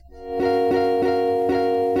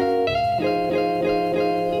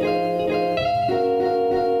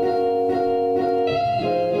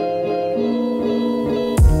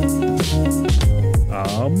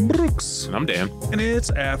It's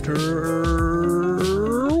After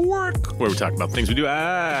Work. Where we talk about things we do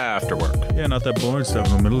after work. Yeah, not that boring stuff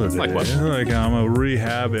in the middle of the day. Like what? Like I'm a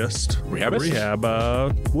rehabist. Rehabist? Rehab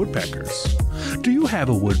woodpeckers. Do you have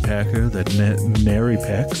a woodpecker that nary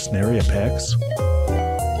pecks?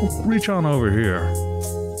 Reach on over here.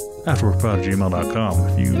 Afterworkpod@gmail.com.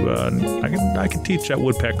 If you, I can teach that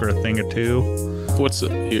woodpecker a thing or two.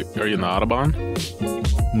 Are you in the Audubon?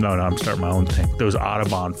 No, I'm starting my own thing. Those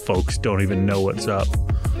Audubon folks don't even know what's up.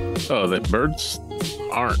 Oh, the birds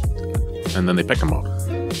aren't. And then they pick them up.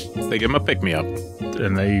 They give them a pick-me-up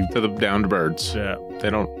And they, to the downed birds. yeah. They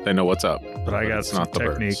know what's up. But I got it's some not the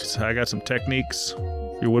techniques. I got some techniques.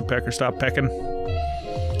 Your woodpecker stop pecking.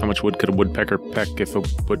 How much wood could a woodpecker peck if a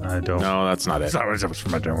wood... I don't. No, that's not it. That was for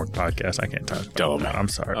my Dreamwork podcast. I can't talk about Dumb. that. I'm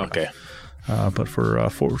sorry. Okay. But for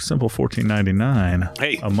simple $14.99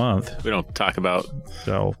 Hey. a month, We don't talk about...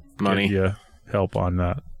 they'll Money. give you help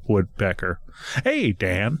on woodpecker. Hey,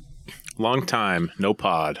 Dan. Long time, no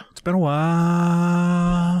pod. It's been a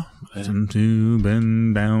while since you've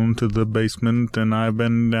been down to the basement, and I've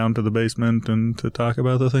been down to the basement and to talk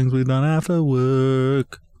about the things we've done after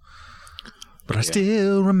work. But I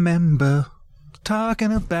still remember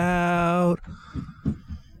talking about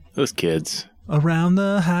Those kids. around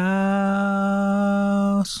the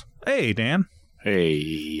house. Hey, Dan. Hey.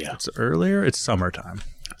 It's earlier. It's summertime.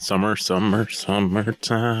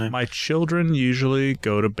 Summertime. My children usually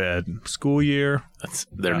go to bed. School year,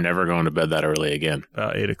 They're never going to bed that early again.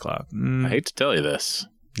 about 8 o'clock. I hate to tell you this.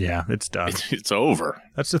 Yeah, it's done. It's over.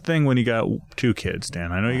 That's the thing when you got two kids,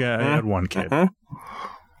 Dan. I know you had one kid.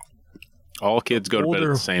 All kids go to bed at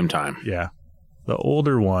Older- the same time. Yeah. The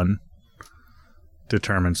older one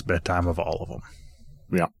determines bedtime of all of them.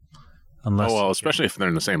 Yeah. Unless, Oh, well, especially if they're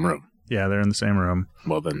in the same room. yeah, they're in the same room.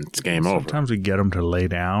 Well, then it's game over. Sometimes we get them to lay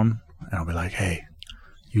down, and I'll be like, hey,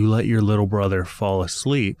 you let your little brother fall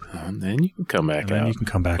asleep, And then you can come back and then out. you can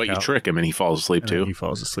come back But you out. trick him and he falls asleep And then too. he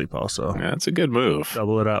falls asleep also. Yeah, that's a good move.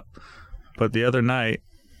 Double it up. But the other night,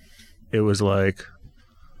 it was like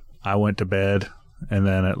I went to bed, and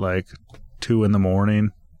then at like 2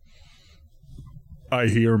 a.m, I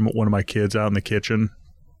hear one of my kids out in the kitchen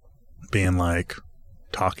being like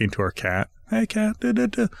talking to our cat. Hey, cat. Da, da,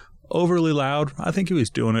 da. Overly loud. I think he was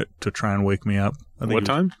doing it to try and wake me up. I think What it was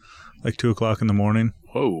time? Like 2 o'clock in the morning,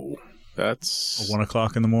 Whoa. That's... 1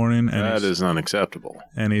 o'clock in the morning. And That is unacceptable.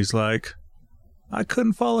 And he's like, I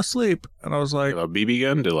couldn't fall asleep. And I was like, You have a BB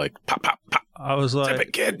gun to like pop, pop, pop. I was Tip like,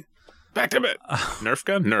 it, kid. Back to it. Nerf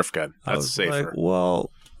gun? Nerf gun. I That's was safer. like, well,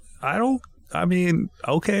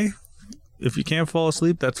 okay. If you can't fall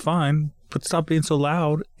asleep, that's fine. But stop being so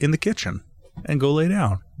loud in the kitchen and go lay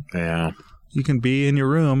down. Yeah. You can be in your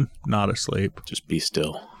room, not asleep. Just be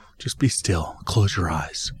still. Just be still. Close your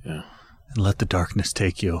eyes. Yeah. And let the darkness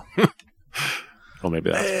take you. Well,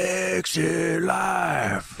 maybe that's... Exit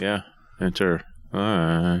life. Yeah. Enter.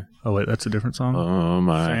 Oh, Oh, wait, that's a different song?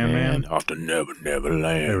 my Sandman? hand. Off to Never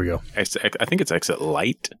Land. There we go. I think it's Exit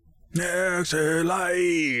Light. Exit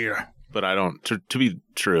life. But I don't... To be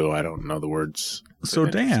true, I don't know the words. So,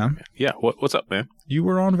 Dan, Yeah. What's up, man? you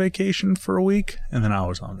were on vacation for a week, and then I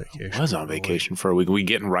was on vacation. I was on vacation for a week. We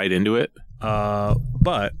getting right into it?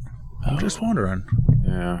 But I'm just wondering,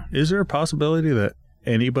 Yeah. is there a possibility that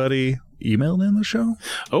anybody emailed in the show?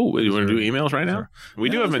 Oh, you want to do emails right now? Sure. We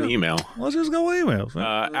do Yeah, have an let's do- email. Let's just go emails.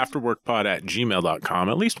 Afterworkpod@gmail.com.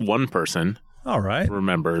 At least one person All right.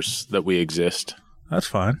 remembers that we exist. That's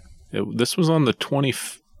fine. This was on the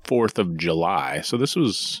 24th of July. So this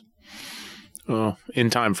was in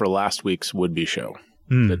time for last week's would-be show.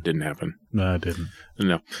 That didn't happen. No, I didn't.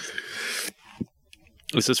 No.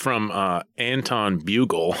 This is from Anton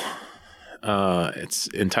Bugle. It's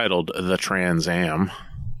entitled The Trans Am.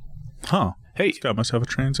 Huh. Hey, This guy must have a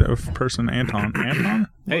trans person, Anton. Anton?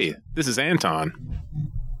 hey, this is Anton.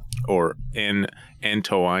 Or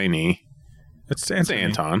Antoine. It's It's Anthony.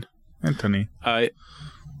 Anton. Anthony. I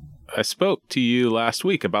spoke to you last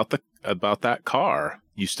week about that car.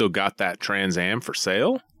 You still got that Trans Am for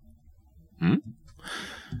sale?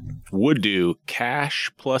 Would do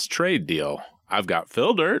cash plus trade deal. I've got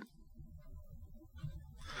fill dirt.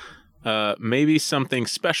 Maybe something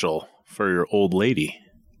special for your old lady.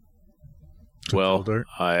 Well, fill dirt?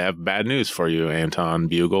 I have bad news for you, Anton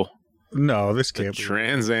Bugle. No, this can't be.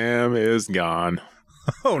 Trans Am is gone.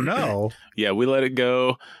 Oh, no. Yeah, we let it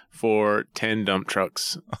go for 10 dump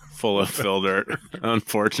trucks full of fill dirt,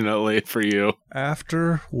 unfortunately for you.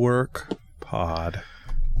 After work pod.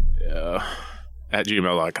 Yeah. At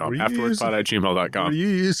gmail.com. Were you Afterworkpod@gmail.com. Are you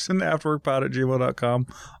using afterworkpod@gmail.com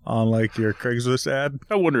on like your Craigslist ad?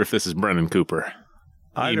 I wonder if this is Brendan Cooper.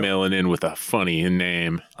 emailing in with a funny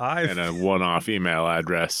name and a one-off email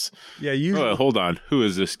address. Yeah, usually. Oh, hold on. Who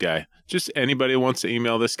is this guy? Just anybody wants to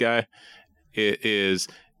email this guy. It is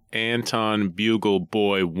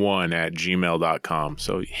AntonBugleBoy1@gmail.com.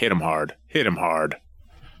 So hit him hard. Hit him hard.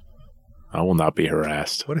 I will not be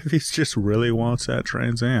harassed. What if he just really wants that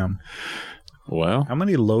Trans Am? Well, how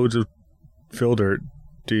many loads of fill dirt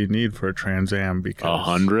do you need for a Trans Am? Because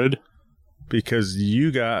 100. Because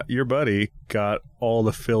your buddy got all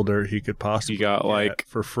the fill dirt he could possibly get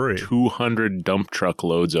for free. 200 dump truck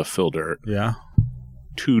loads of fill dirt. Yeah.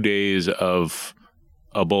 2 days of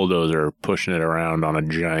a bulldozer pushing it around on a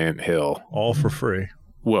giant hill. All for free.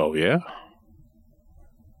 Whoa, yeah.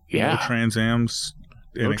 Yeah. No Trans Ams.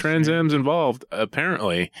 No Trans Ams involved.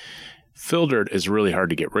 Apparently, fill dirt is really hard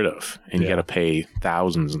to get rid of, and you got to pay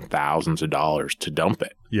thousands and thousands of dollars to dump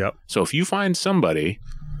it. Yep. So if you find somebody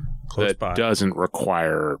close that by doesn't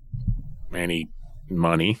require any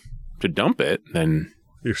money to dump it, then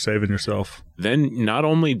you're saving yourself. Then not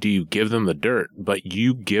only do you give them the dirt, but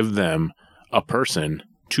you give them a person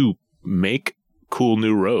to make cool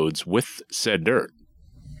new roads with said dirt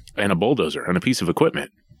and a bulldozer and a piece of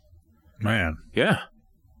equipment. Man. Yeah.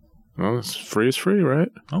 Well, it's free is free, right?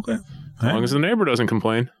 Okay. As long as the neighbor doesn't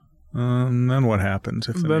complain. Then what happens?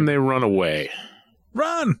 If then they run away.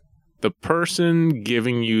 Run! The person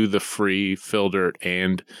giving you the free fill dirt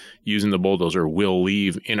and using the bulldozer will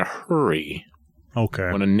leave in a hurry.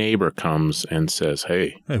 Okay. When a neighbor comes and says,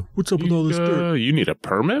 hey, what's up with all this dirt? You need a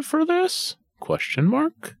permit for this? ?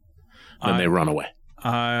 Then they run away.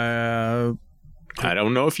 I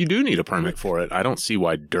don't know if you do need a permit for it. I don't see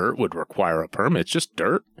why dirt would require a permit. It's just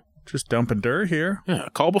dirt. Just dumping dirt here. Yeah,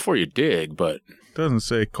 call before you dig, but... Doesn't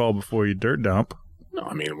say call before you dirt dump. No,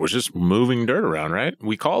 I mean, we're just moving dirt around, right?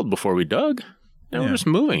 We called before we dug. Now we're just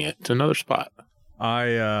moving it to another spot.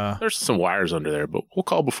 There's some wires under there, but we'll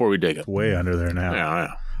call before we dig it. Way under there now.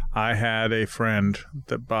 Yeah. I had a friend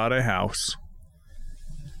that bought a house,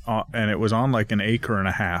 and it was on like an acre and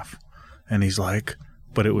a half. And he's like,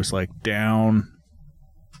 but it was like down.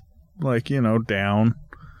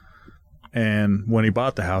 And when he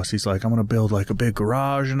bought the house, he's like, I'm going to build like a big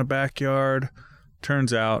garage in the backyard.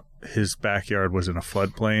 Turns out his backyard was in a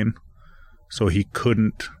floodplain, so he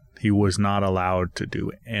was not allowed to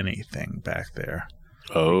do anything back there.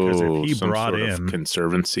 Oh, because if he some brought sort in of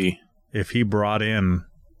conservancy. If he brought in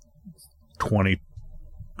 20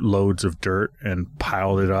 loads of dirt and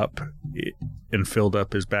piled it up and filled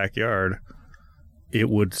up his backyard, it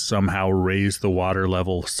would somehow raise the water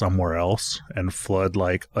level somewhere else and flood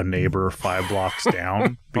like a neighbor 5 blocks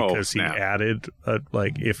down because he added,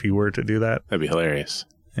 if he were to do that. That'd be hilarious.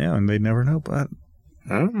 Yeah, and they'd never know, but he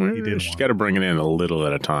didn't. You got to bring it in a little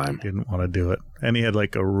at a time. Didn't want to do it. And he had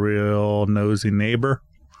like a real nosy neighbor.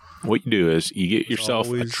 What you do is you get yourself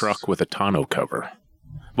a truck with a tonneau cover,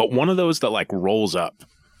 but one of those that like rolls up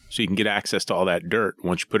so you can get access to all that dirt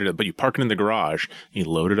once you put it up, but you park it in the garage, you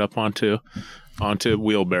load it up onto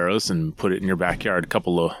wheelbarrows and put it in your backyard, a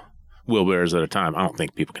couple of wheelbarrows at a time. I don't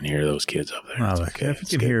think people can hear those kids up there. No,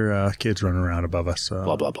 if you can hear kids running around above us.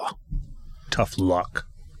 Blah, blah, blah. Tough luck.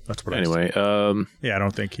 That's what anyway, I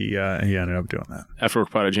don't think he ended up doing that.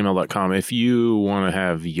 Afterworkpod@gmail.com. If you want to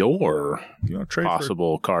have your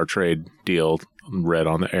possible car trade deal read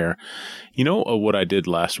on the air, you know what I did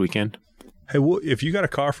last weekend? Hey, if you got a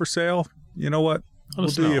car for sale, you know what? We'll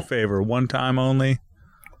do you a favor. One time only.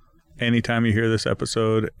 Anytime you hear this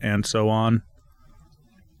episode, and so on.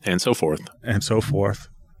 And so forth.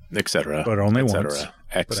 Etc. But only once.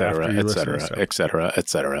 Etc.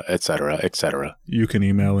 You can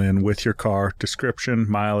email in with your car description,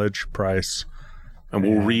 mileage, price. And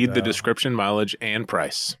we'll read the description, mileage, and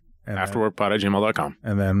price. Afterworkpod@gmail.com.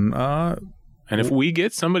 And then... and if we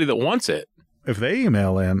get somebody that wants it... If they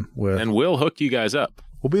email in with... Then we'll hook you guys up.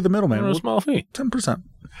 We'll be the middleman. A small fee. 10%.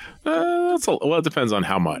 It depends on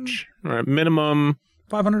how much. All right, minimum...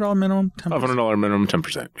 $500 minimum, 10%. $500 minimum,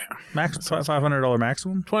 10%. Yeah. Max $500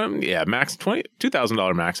 maximum? Max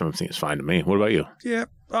 $2,000 maximum seems fine to me. What about you? Yeah.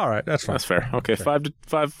 All right, that's fine. That's fair. Okay, $500,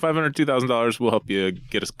 $2,000 will help you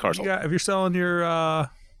get a car sold. Yeah, if you're selling your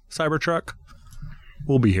Cybertruck,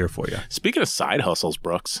 we'll be here for you. Speaking of side hustles,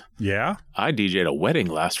 Brooks. Yeah? I DJ'd a wedding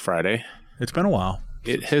last Friday. It's been a while.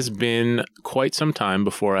 It has been quite some time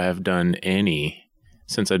before I have done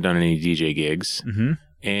since I've done any DJ gigs. Mm-hmm.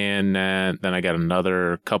 And then I got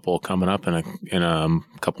another couple coming up in a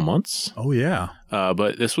couple months. Oh, yeah.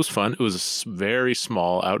 But this was fun. It was a very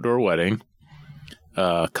small outdoor wedding.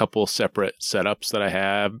 A couple separate setups that I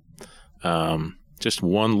had. Just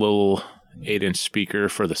one little 8-inch speaker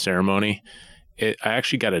for the ceremony. I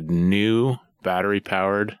actually got a new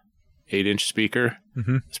battery-powered 8-inch speaker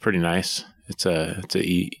It's pretty nice. It's a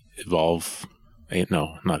Evolve.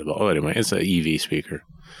 No, not Evolve. Oh, anyway, it's an EV speaker.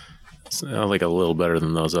 It's like a little better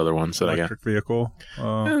than those other ones that electric vehicle.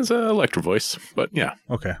 It's an electric voice, but yeah.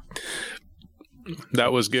 Okay.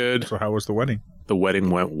 That was good. So how was the wedding? The wedding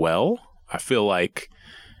went well. I feel like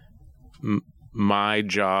my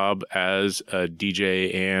job as a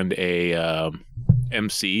DJ and a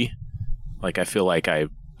MC, like I feel like I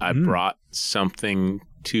brought something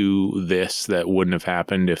to this that wouldn't have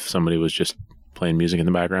happened if somebody was just playing music in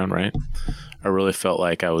the background, right? I really felt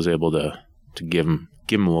like I was able to give them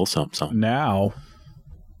a little something. Now,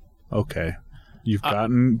 okay, you've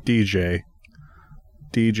gotten DJ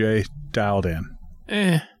dialed in.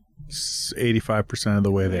 85% of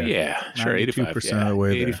the way there. Yeah, sure, 85% of the way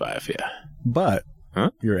there. 85, yeah. But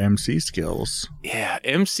your MC skills. Yeah,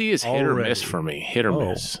 MC is hit or miss for me. Hit or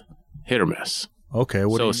miss. Hit or miss. Okay.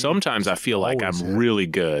 So sometimes I feel like I'm really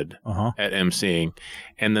good at MCing,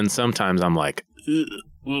 and then sometimes I'm like,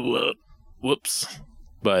 whoops.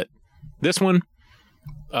 But this one,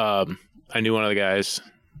 I knew one of the guys,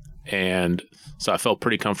 and so I felt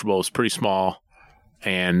pretty comfortable. It was pretty small,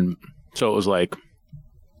 and so it was like,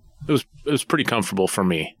 it was pretty comfortable for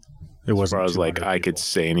me. It wasn't. I was like, I could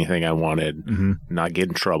say anything I wanted, not get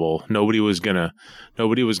in trouble. Nobody was gonna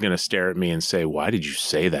stare at me and say, "Why did you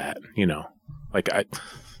say that?" You know, like I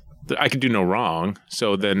could do no wrong.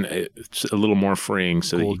 So then it's a little more freeing,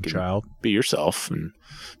 so that you can be yourself and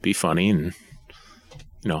be funny and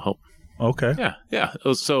help. Okay. Yeah.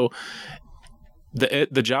 So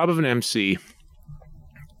the job of an MC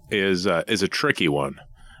is a tricky one,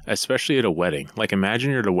 especially at a wedding. Like, imagine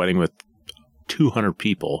you're at a wedding with 200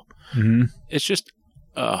 people. It's just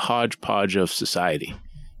a hodgepodge of society.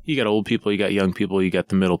 You got old people, you got young people, you got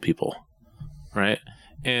the middle people, right?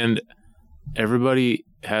 And everybody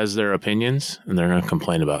has their opinions, and they're going to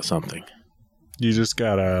complain about something. You just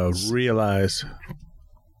got to realize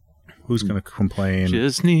who's going to complain.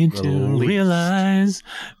 Just need to realize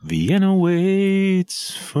Vienna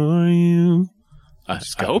waits for you. I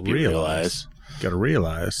hope you realize. Got to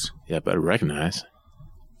realize. Yeah, better recognize.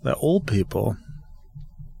 That old people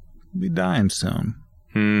be dying soon.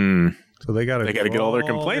 So they got to get all their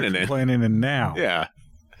complaining in now.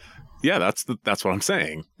 Yeah, that's what I'm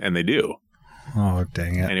saying, and they do. Oh,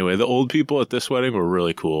 dang it. Anyway, the old people at this wedding were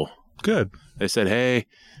really cool. Good. They said, "Hey,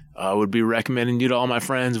 I would be recommending you to all my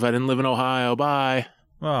friends if I didn't live in Ohio. Bye."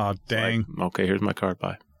 Oh, dang. Like, okay, here's my card.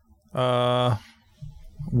 Bye.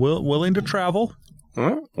 Willing to travel?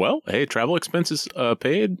 Well, hey, travel expenses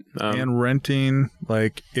paid. And renting,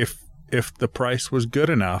 like, if the price was good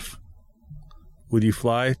enough, would you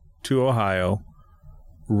fly to Ohio,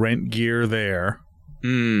 rent gear there?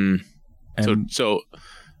 And so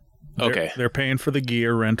okay. They're paying for the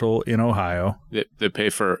gear rental in Ohio. They pay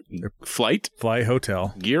for flight,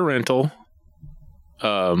 hotel, gear rental,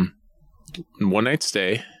 1 night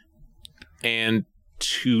stay, and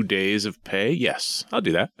 2 days of pay. Yes, I'll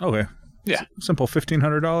do that. Okay. Yeah. Simple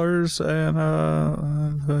 $1,500 and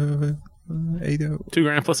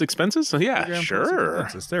 $2,000 plus expenses. Yeah, sure.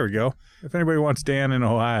 Expenses. There we go. If anybody wants Dan in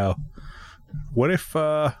Ohio, what if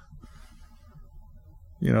they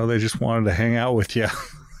just wanted to hang out with you?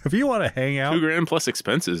 If you want to hang out, $2,000 plus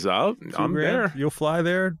expenses. I'm there. You'll fly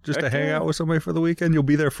there just to hang out with somebody for the weekend. You'll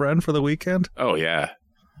be their friend for the weekend. Oh yeah.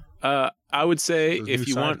 I would say if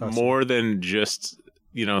you want more than just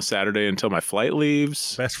Saturday until my flight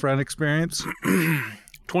leaves, best friend experience,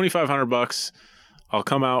 $2,500. I'll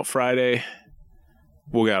come out Friday.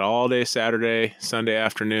 We got all day Saturday, Sunday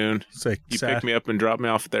afternoon. You pick me up and drop me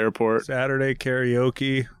off at the airport. Saturday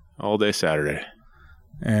karaoke. All day Saturday.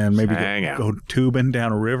 And maybe go tubing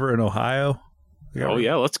down a river in Ohio.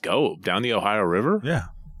 Yeah, let's go. Down the Ohio River? Yeah.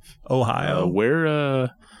 Ohio.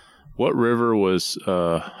 What river was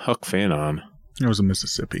Huck Finn on? It was a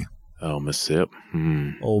Mississippi. Oh, Mississippi.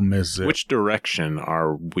 Old Mississippi. Which direction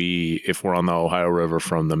are we if we're on the Ohio River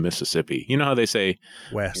from the Mississippi? You know how they say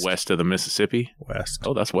west of the Mississippi? West.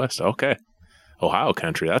 Oh, that's west. Okay. Ohio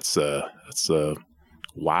country. That's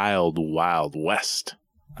wild, wild west.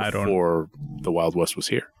 Before the Wild West was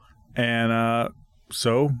here. And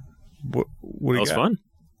so, what do you got? That was fun.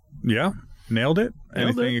 Yeah. Nailed it.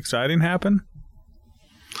 Anything exciting happen?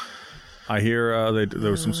 I hear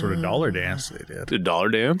there was some sort of dollar dance they did. The dollar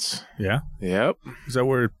dance? Yeah. Yep. Is that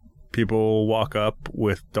where people walk up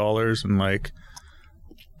with dollars and like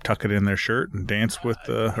tuck it in their shirt and dance with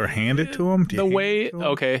or hand it to them? The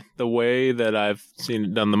way that I've seen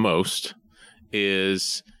it done the most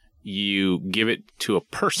is you give it to a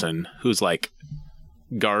person who's like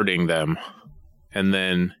guarding them and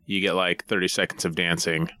then you get like 30 seconds of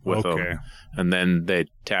dancing with them, and then they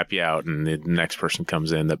tap you out, and the next person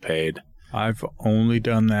comes in that paid. I've only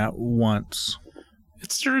done that once.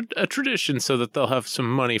 It's a tradition so that they'll have some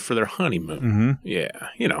money for their honeymoon. Mm-hmm. Yeah,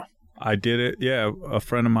 you know. I did it. Yeah, a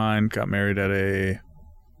friend of mine got married at a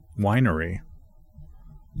winery.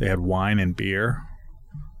 They had wine and beer,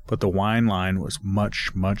 but the wine line was much,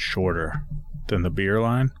 much shorter than the beer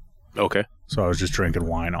line. Okay. So I was just drinking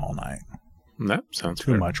wine all night. That sounds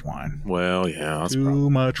too much wine. Well, yeah, that's too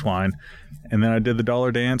much wine. And then I did the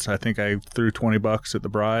dollar dance. I think I threw $20 at the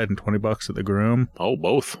bride and $20 at the groom. Oh,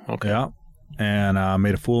 both. Okay. Yeah. And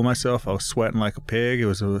made a fool of myself. I was sweating like a pig. It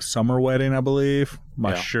was a summer wedding, I believe.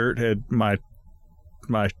 My shirt had my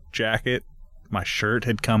jacket, my shirt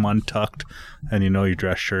had come untucked, and your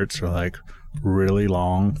dress shirts are like really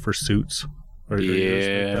long for suits.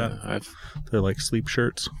 Yeah, they're like sleep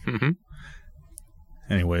shirts. Mm-hmm.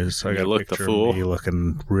 Anyways, I got a picture of me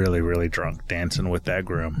looking really, really drunk, dancing with that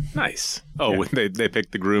groom. Nice. Oh, yeah. They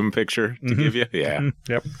picked the groom picture to give you? Yeah.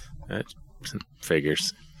 Mm-hmm. Yep. That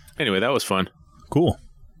figures. Anyway, that was fun. Cool.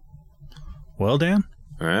 Well, Dan?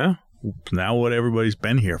 Yeah? Now what everybody's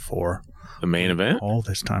been here for. The main event? All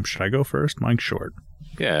this time. Should I go first? Mike's short.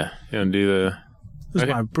 Yeah. You want to do the...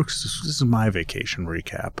 This is my vacation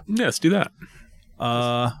recap. Yeah, let's do that.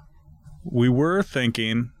 We were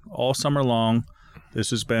thinking all summer long,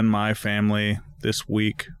 this has been my family. This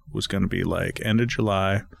week was going to be like end of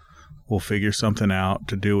July. We'll figure something out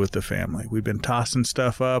to do with the family. We've been tossing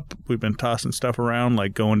stuff up. We've been tossing stuff around,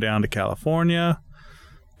 like going down to California,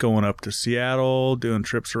 going up to Seattle, doing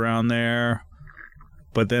trips around there.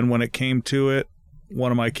 But then when it came to it,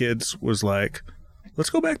 one of my kids was like, let's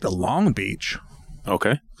go back to Long Beach.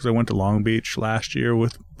 Okay. Because I went to Long Beach last year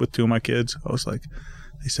with two of my kids. I was like,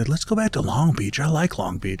 they said, let's go back to Long Beach. I like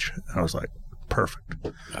Long Beach. And I was like, perfect.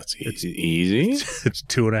 That's easy. It's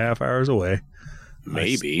 2.5 hours away.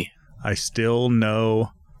 Maybe. I still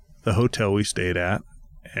know the hotel we stayed at,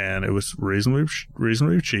 and it was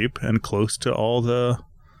reasonably cheap and close to all the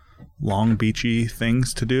Long Beachy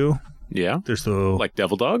things to do. Yeah. There's the... Like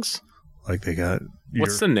Devil Dogs? Like they got...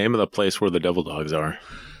 What's the name of the place where the Devil Dogs are?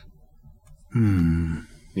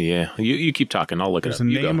 Yeah. You keep talking. I'll look it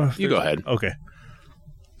up. You go ahead. Okay.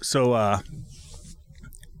 So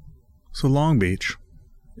Long Beach.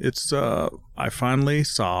 It's, I finally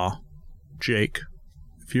saw Jake.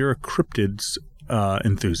 If you're a cryptids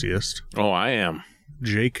enthusiast. Oh, I am.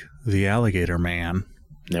 Jake the Alligator Man.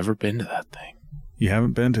 Never been to that thing. You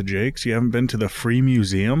haven't been to Jake's? You haven't been to the Free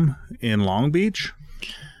Museum in Long Beach?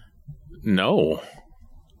 No.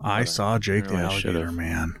 I saw Jake the Alligator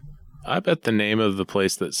Man. I bet the name of the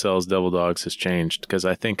place that sells Devil Dogs has changed, because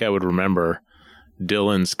I think I would remember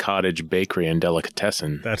Dylan's Cottage Bakery and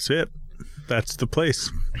Delicatessen. That's it. That's the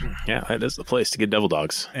place. Yeah, that is the place to get Devil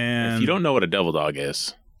Dogs. And if you don't know what a Devil Dog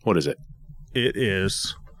is, what is it? It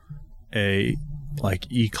is a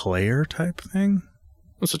eclair type thing.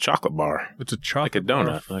 It's a chocolate bar. It's a chocolate like a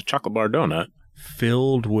donut, a chocolate bar donut.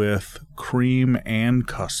 Filled with cream and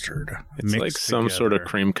custard. It's like some sort of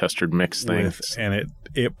cream custard mix thing. And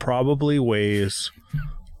it probably weighs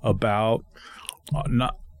about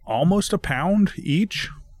almost a pound each.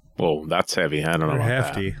 Whoa, that's heavy. I don't know about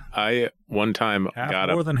hefty. That. I one time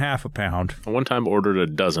more than half a pound. I one time ordered a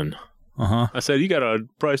dozen. Uh-huh. I said, you got a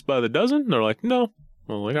price by the dozen? They're like, no.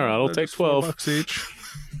 I'm like, all right, I'll take 12. $4 each.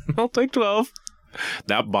 I'll take 12.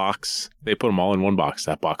 That box, they put them all in one box.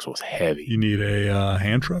 That box was heavy. You need a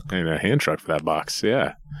hand truck? I need a hand truck for that box,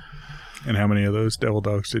 yeah. And how many of those Devil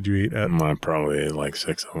Dogs did you eat at? Probably like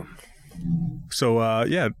 6 of them. So,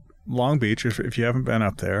 yeah, Long Beach, if you haven't been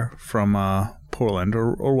up there from Portland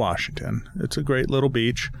or Washington, it's a great little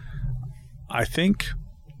beach. I think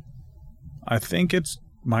it's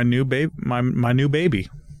my new baby.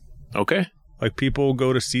 Okay. Like people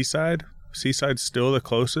go to Seaside. Seaside's still the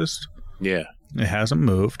closest. Yeah. It hasn't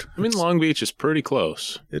moved. I mean, Long Beach is pretty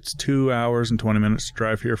close. It's 2 hours and 20 minutes to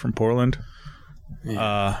drive here from Portland.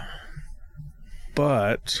 Yeah.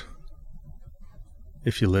 But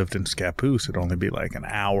if you lived in Scappoose, it'd only be like an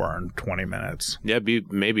hour and 20 minutes. Yeah,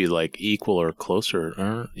 maybe like equal or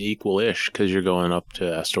closer, equal-ish, because you're going up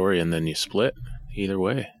to Astoria and then you split either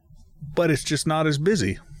way. But it's just not as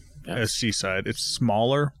busy as Seaside. It's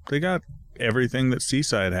smaller. They got everything that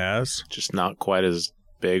Seaside has. Just not quite as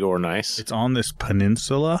big or nice. It's on this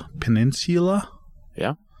peninsula.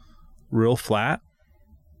 Yeah. Real flat.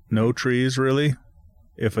 No trees, really.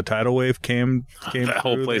 If a tidal wave came that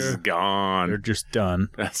whole place is gone. They're just done.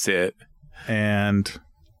 That's it. And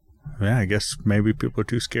yeah, I guess maybe people are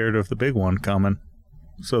too scared of the big one coming.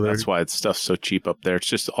 So that's why stuff's so cheap up there. It's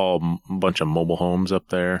just all a bunch of mobile homes up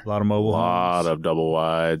there. A lot of mobile homes. A lot of double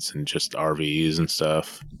wides and just RVs and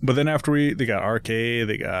stuff. But then after they got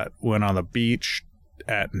arcade, went on the beach.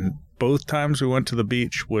 Both times we went to the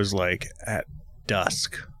beach was like at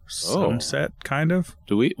dusk. Sunset, kind of.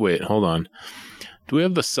 Wait, hold on. Do we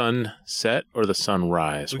have the sunset or the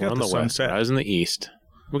sunrise? We're on the sunset. West, rise in the east.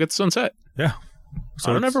 We got the sunset. Yeah.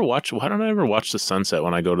 So why don't I ever watch the sunset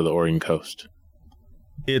when I go to the Oregon coast?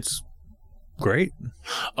 It's great.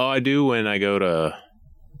 Oh, I do when I go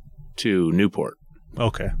to Newport.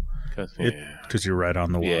 Okay. Because you're right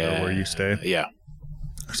on the water where you stay. Yeah.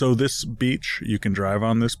 So this beach, you can drive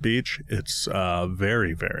on this beach. It's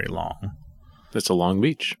very, very long. It's a long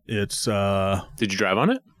beach. It's Did you drive on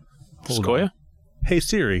it? Sequoia? Hey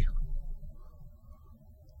Siri.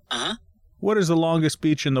 Uh-huh. What is the longest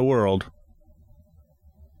beach in the world?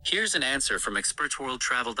 Here's an answer from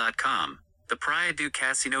expertsworldtravel.com. The Praia do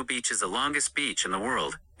Cassino Beach is the longest beach in the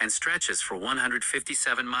world and stretches for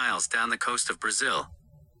 157 miles down the coast of Brazil.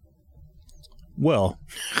 Well.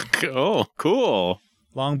 Oh, cool.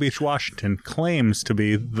 Long Beach, Washington claims to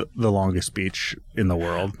be the longest beach in the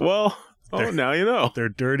world. Well, now you know. They're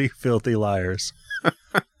dirty, filthy liars.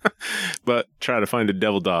 But try to find a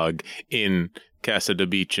devil dog in Casa de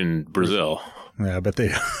Beach in Brazil. Yeah, I bet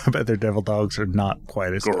their devil dogs are not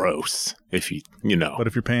quite as gross. If you know. But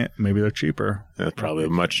if you're paying, maybe they're cheaper. That's probably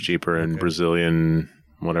much cheaper in Brazilian,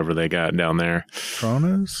 whatever they got down there.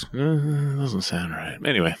 Kronas? Doesn't sound right.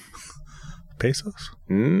 Anyway. Pesos?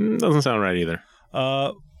 Doesn't sound right either.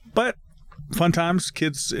 But fun times.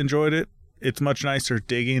 Kids enjoyed it. It's much nicer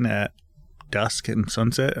digging at dusk and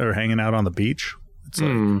sunset or hanging out on the beach. It's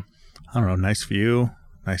like, I don't know, nice view,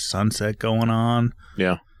 nice sunset going on.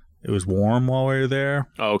 Yeah. It was warm while we were there.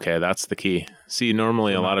 Oh, okay, that's the key. See,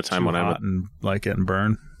 normally a lot of time when I'm getting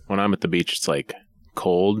burned. When I'm at the beach, it's like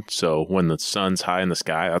cold. So when the sun's high in the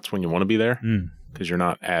sky, that's when you want to be there because you're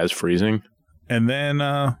not as freezing. And then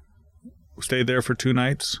we stayed there for 2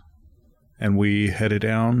 nights, and we headed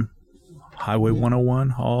down Highway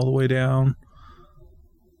 101 all the way down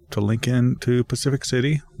to Lincoln to Pacific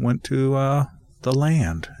City. Went to the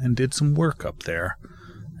land and did some work up there,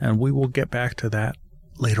 and we will get back to that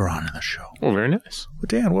later on in the show. Oh, very nice. But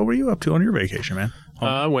Dan, what were you up to on your vacation, man?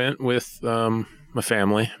 I went with my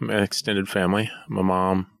family, my extended family, my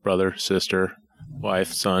mom, brother, sister,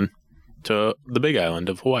 wife, son, to the Big Island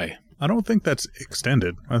of Hawaii. I don't think that's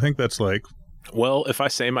extended. I think that's like... Well, if I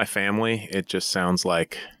say my family, it just sounds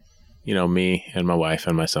like, me and my wife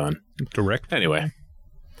and my son. Direct? Anyway,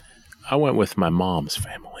 I went with my mom's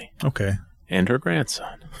family. Okay. And her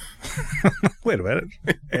grandson. Wait a minute.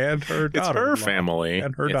 And her daughter. It's her family.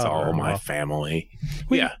 And her daughter. It's all my family.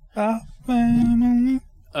 Yeah. Family.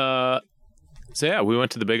 So yeah, we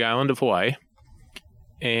went to the Big Island of Hawaii,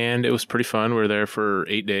 and it was pretty fun. We were there for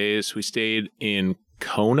 8 days. We stayed in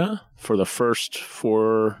Kona for the first 4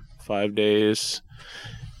 or 5 days.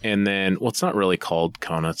 And then, it's not really called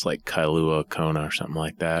Kona. It's like Kailua Kona or something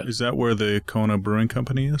like that. Is that where the Kona Brewing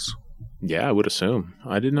Company is? Yeah, I would assume.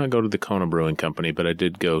 I did not go to the Kona Brewing Company, but I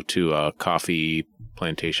did go to a coffee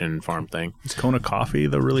plantation farm thing. Is Kona coffee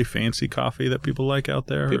the really fancy coffee that people like out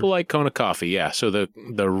there? People like Kona coffee, yeah. So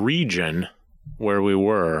the region where we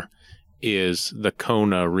were is the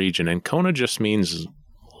Kona region. And Kona just means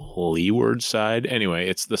leeward side. Anyway,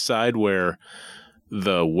 it's the side where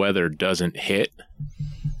the weather doesn't hit.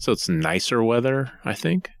 So it's nicer weather, I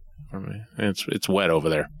think. It's wet over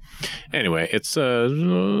there. Anyway, it's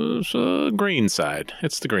a green side.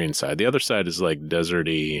 It's the green side. The other side is like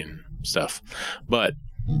deserty and stuff. But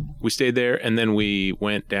we stayed there, and then we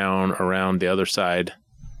went down around the other side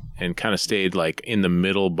and kind of stayed like in the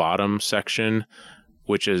middle bottom section,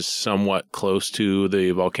 which is somewhat close to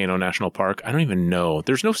the Volcano National Park. I don't even know.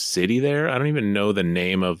 There's no city there. I don't even know the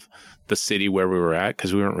name of the city where we were at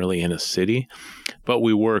because we weren't really in a city. But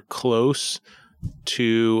we were close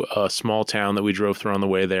to a small town that we drove through on the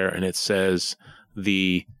way there, and it says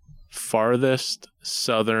the farthest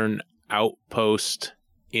southern outpost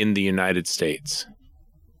in the United States.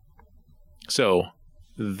 So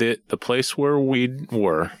the place where we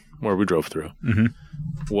drove through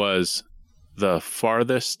was the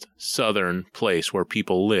farthest southern place where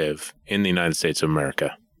people live in the United States of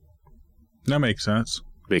America. That makes sense.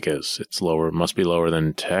 Because it's lower, it must be lower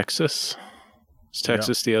than Texas. Is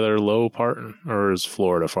Texas the other low part, or is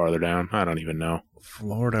Florida farther down? I don't even know.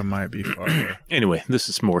 Florida might be farther. Anyway, this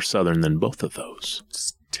is more southern than both of those.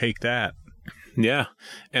 Take that. Yeah.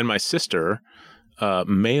 And my sister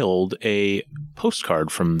mailed a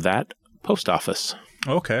postcard from that post office.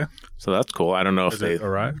 Okay. So that's cool. I don't know if they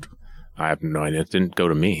arrived. I have no idea. It didn't go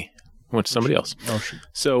to me. Went to somebody else. Oh, shoot.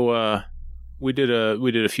 So we did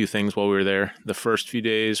a few things while we were there. The first few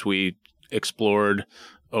days we explored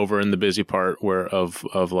over in the busy part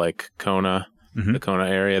of like Kona, the Kona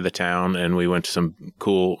area, the town, and we went to some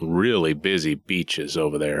cool, really busy beaches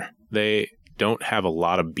over there. They don't have a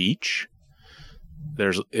lot of beach.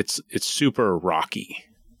 It's super rocky.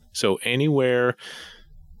 So anywhere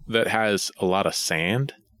that has a lot of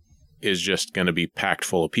sand is just going to be packed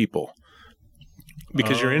full of people.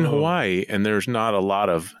 Because you're in Hawaii and there's not a lot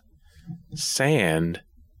of sand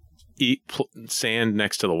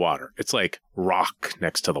next to the water. It's like rock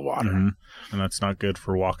next to the water. And that's not good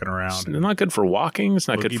for walking around. It's not good for walking. It's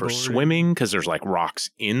not good for swimming because there's like rocks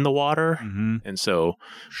in the water. And so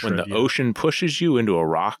when the ocean pushes you into a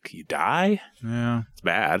rock, you die. Yeah. It's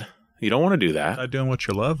bad. You don't want to do that. Not doing what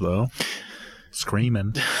you love, though.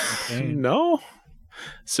 Screaming. No.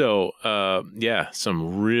 So,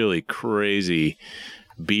 some really crazy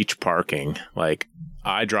beach parking. Like,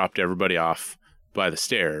 I dropped everybody off by the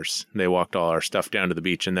stairs. They walked all our stuff down to the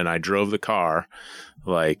beach, and then I drove the car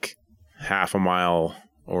like half a mile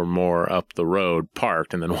or more up the road,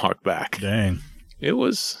 parked, and then walked back. Dang. It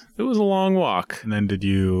was a long walk. And then did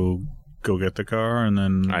you go get the car and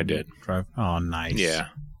then I did. Drive? Oh, nice. Yeah.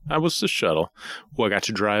 I was the shuttle. Well, I got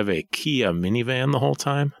to drive a Kia minivan the whole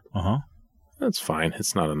time. That's fine.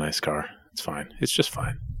 It's not a nice car. It's fine. It's just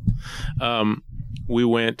fine. We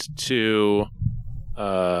went to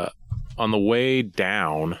on the way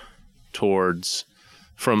down towards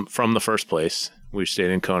from the first place. We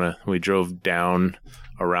stayed in Kona. We drove down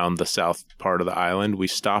around the south part of the island. We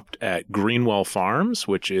stopped at Greenwell Farms,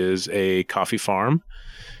 which is a coffee farm,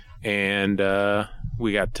 and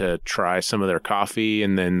we got to try some of their coffee.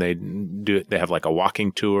 And then they have like a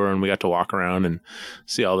walking tour, and we got to walk around and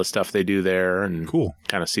see all the stuff they do there, and cool,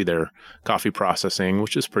 kind of see their coffee processing,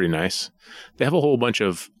 which is pretty nice. They have a whole bunch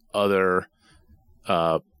of other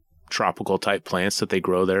tropical type plants that they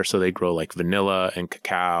grow there. So they grow like vanilla and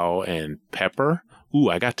cacao and pepper. Ooh,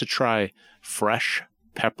 I got to try fresh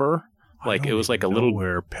pepper. Like it was like a little.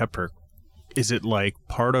 Where pepper is it like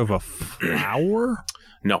part of a flower?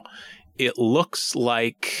 No, it looks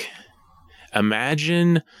like.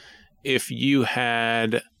 Imagine if you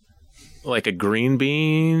had like a green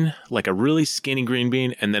bean, like a really skinny green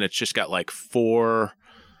bean, and then it's just got like four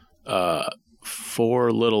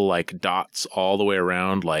little like dots all the way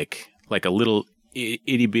around, like a little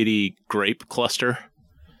itty bitty grape cluster.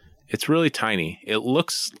 It's really tiny. It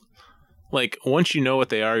looks like once you know what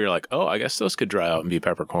they are, you're like, oh, I guess those could dry out and be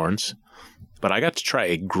peppercorns. But I got to try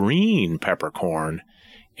a green peppercorn,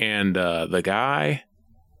 and the guy,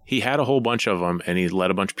 he had a whole bunch of them, and he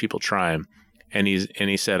let a bunch of people try them. And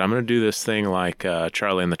he said, I'm going to do this thing like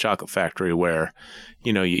Charlie and the Chocolate Factory, where,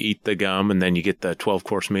 you know, you eat the gum and then you get the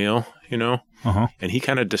 12-course meal, you know? And he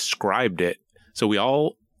kind of described it. So we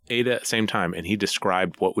all ate at the same time, and he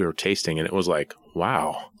described what we were tasting, and it was like,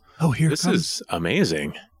 wow. Oh, this is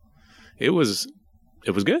amazing. It was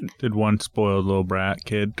good. Did one spoiled little brat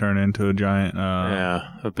kid turn into a giant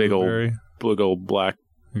a big old black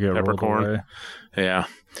peppercorn? Yeah.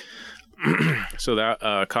 So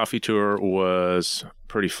that coffee tour was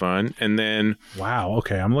pretty fun. And then wow,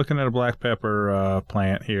 okay, I'm looking at a black pepper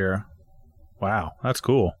plant here. Wow, that's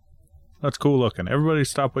cool. That's cool looking. Everybody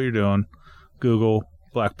stop what you're doing. Google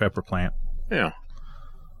black pepper plant. Yeah.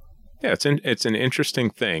 Yeah, it's an interesting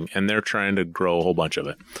thing, and they're trying to grow a whole bunch of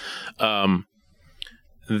it.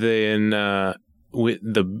 Then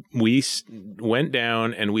we went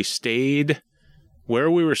down and we stayed. Where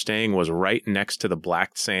we were staying was right next to the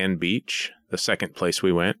Black Sand Beach, the second place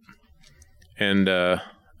we went. And I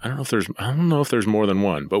don't know if there's more than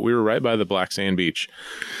one, but we were right by the Black Sand Beach.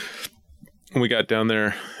 And we got down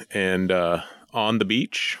there, and on the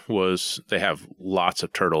beach they have lots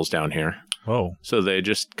of turtles down here. Whoa. So they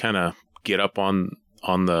just kind of get up on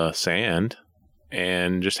the sand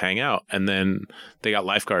and just hang out. And then they got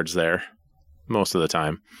lifeguards there most of the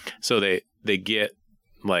time. So they get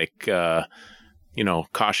like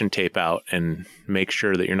caution tape out and make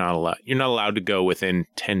sure that you're not allowed to go within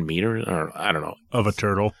 10 meters, or I don't know, of a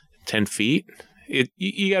turtle. 10 feet.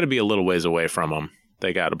 You got to be a little ways away from them.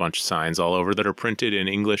 They got a bunch of signs all over that are printed in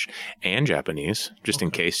English and Japanese, just in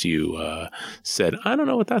case you said, I don't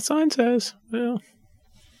know what that sign says. Well,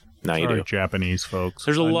 now you do. Japanese folks.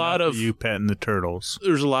 There's a lot of you petting the turtles.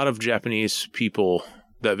 There's a lot of Japanese people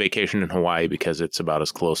that vacation in Hawaii because it's about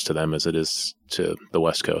as close to them as it is to the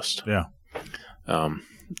West Coast. Yeah.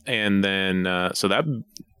 And then so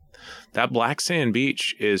that Black Sand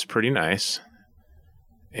Beach is pretty nice.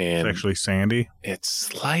 And it's actually sandy.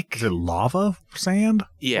 It's like, is it lava sand?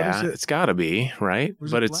 Yeah, it's got to be, right?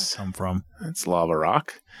 Where's but it's come from. It's lava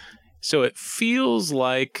rock. So it feels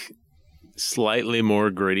like slightly more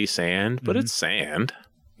gritty sand, but it's sand.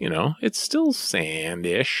 You know, it's still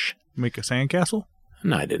sand-ish. Make a sandcastle?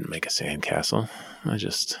 No, I didn't make a sandcastle. I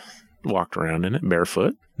just walked around in it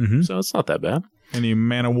barefoot. Mm-hmm. So it's not that bad. Any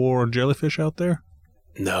man-o-war jellyfish out there?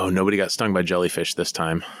 No, nobody got stung by jellyfish this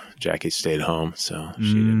time. Jackie stayed home, so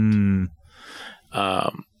she didn't.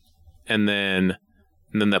 And then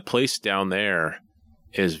that place down there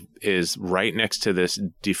is right next to this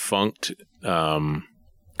defunct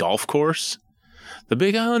golf course. The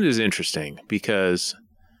Big Island is interesting because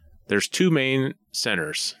there's two main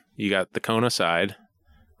centers. You got the Kona side,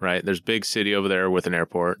 right? There's big city over there with an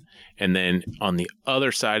airport. And then on the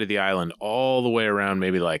other side of the island, all the way around,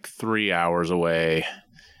 maybe like 3 hours away,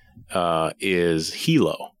 is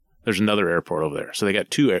Hilo. There's another airport over there. So they got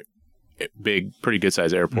two big, pretty good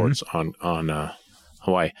sized airports on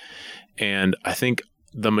Hawaii. And I think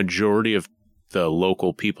the majority of the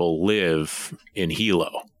local people live in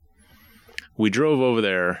Hilo. We drove over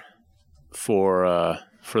there for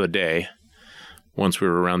the day. Once we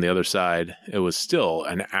were around the other side, it was still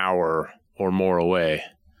an hour or more away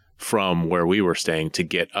from where we were staying to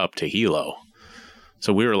get up to Hilo.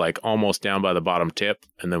 So we were like almost down by the bottom tip,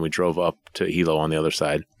 and then we drove up to Hilo on the other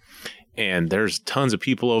side. And there's tons of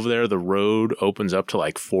people over there. The road opens up to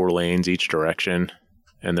like 4 lanes each direction.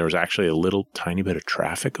 And there was actually a little tiny bit of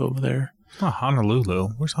traffic over there. It's not Honolulu.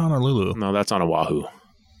 Where's Honolulu? No, that's on Oahu.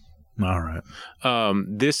 All right.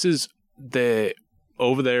 This is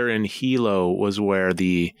over there in Hilo was where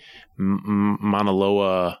the Mauna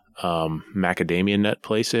Loa macadamia nut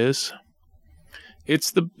place is.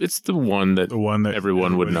 It's the one that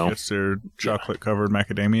everyone would know. Gets their chocolate covered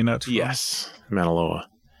macadamia nuts from? Yes, Mauna Loa.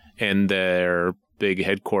 And their big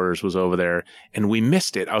headquarters was over there, and we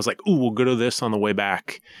missed it. I was like, "Ooh, we'll go to this on the way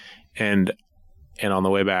back." And on the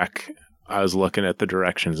way back, I was looking at the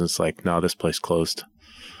directions, and it's like, "No, this place closed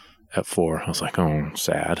at 4." I was like, "Oh,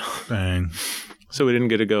 sad." Dang. So we didn't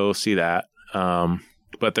get to go see that.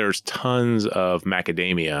 But there's tons of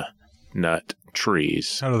macadamia nut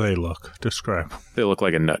trees. How do they look? Describe. They look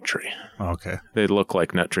like a nut tree. Okay. They look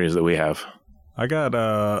like nut trees that we have. I got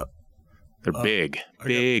They're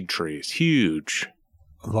big trees, huge.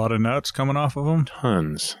 A lot of nuts coming off of them.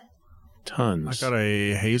 Tons. I got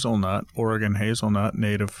a hazelnut, Oregon hazelnut,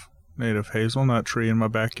 native hazelnut tree in my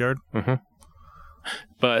backyard. Mm-hmm.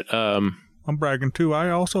 But I'm bragging too. I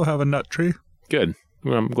also have a nut tree. Good.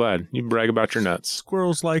 Well, I'm glad you brag about your nuts.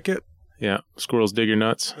 Squirrels like it. Yeah, squirrels dig your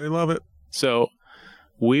nuts. They love it. So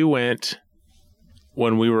we went,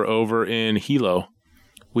 when we were over in Hilo,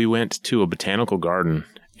 we went to a botanical garden,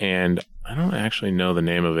 and I don't actually know the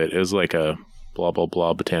name of it. It was like a blah, blah,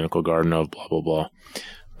 blah botanical garden of blah, blah, blah.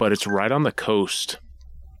 But it's right on the coast.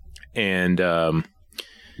 And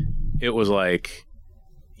it was like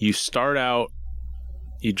you start out,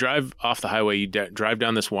 you drive off the highway, you drive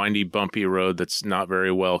down this windy, bumpy road that's not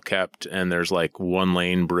very well kept, and there's like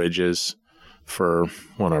 1-lane bridges for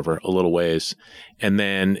whatever, a little ways. And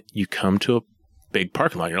then you come to a big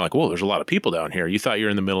parking lot. You're like, whoa, there's a lot of people down here. You thought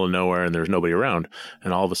you're in the middle of nowhere and there's nobody around.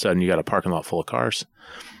 And all of a sudden you got a parking lot full of cars.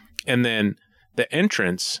 And then the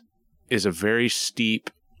entrance is a very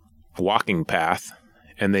steep walking path.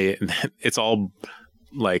 And it's all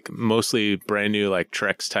like mostly brand new, like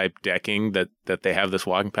Trex type decking that they have this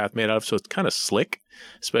walking path made out of. So it's kind of slick,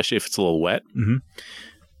 especially if it's a little wet.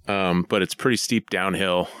 Mm-hmm. But it's pretty steep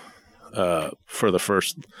downhill for the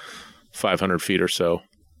first 500 feet or so.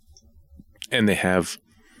 And they have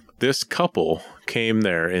this couple came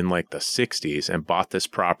there in like the 60s and bought this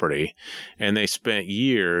property, and they spent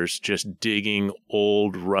years just digging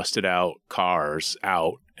old rusted out cars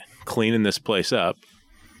out, cleaning this place up.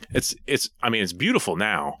 It's beautiful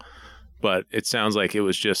now, but it sounds like it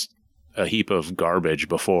was just a heap of garbage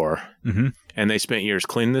before. Mm-hmm. And they spent years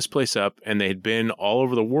cleaning this place up, and they'd been all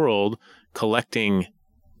over the world collecting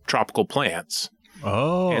tropical plants.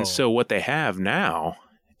 Oh. And so what they have now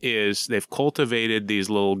is they've cultivated these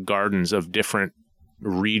little gardens of different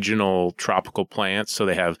regional tropical plants. So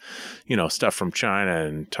they have, stuff from China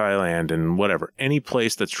and Thailand and whatever. Any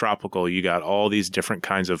place that's tropical, you got all these different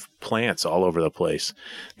kinds of plants all over the place.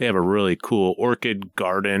 They have a really cool orchid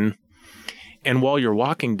garden. And while you're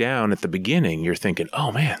walking down at the beginning, you're thinking,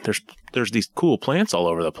 oh man, there's these cool plants all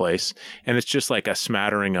over the place. And it's just like a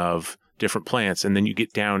smattering of different plants. And then you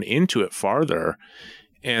get down into it farther,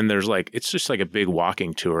 and it's just like a big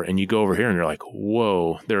walking tour. And you go over here and you're like,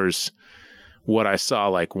 whoa, there's what I saw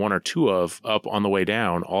like one or two of up on the way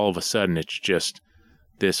down. All of a sudden, it's just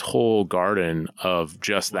this whole garden of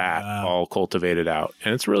just that all cultivated out.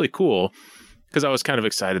 And it's really cool because I was kind of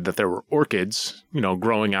excited that there were orchids,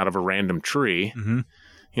 growing out of a random tree. Mm-hmm.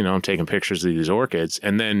 I'm taking pictures of these orchids.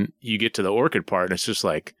 And then you get to the orchid part and it's just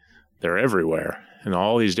like they're everywhere and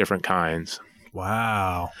all these different kinds.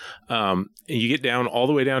 Wow. You get down all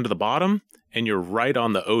the way down to the bottom and you're right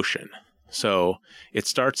on the ocean. So it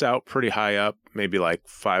starts out pretty high up, maybe like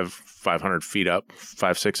 500 feet up,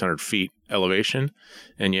 600 feet elevation.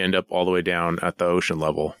 And you end up all the way down at the ocean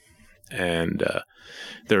level. And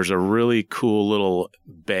there's a really cool little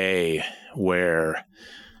bay where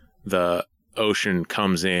the ocean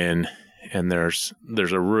comes in, and there's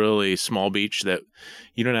a really small beach that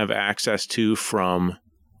you don't have access to from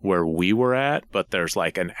where we were at, but there's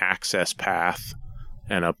like an access path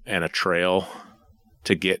and a trail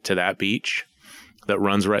to get to that beach that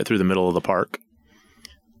runs right through the middle of the park.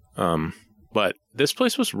 But this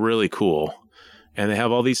place was really cool, and they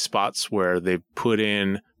have all these spots where they put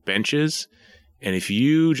in benches, and if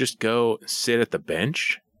you just go sit at the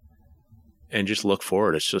bench and just look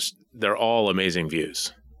forward, they're all amazing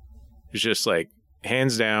views. It's just like,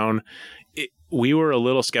 hands down, we were a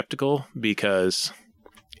little skeptical because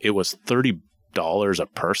it was $30 a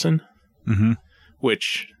person,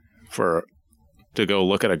 which to go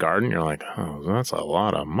look at a garden, you're like, oh, that's a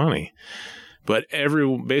lot of money. But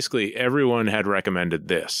basically everyone had recommended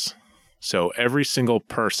this. So every single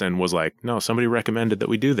person was like, no, somebody recommended that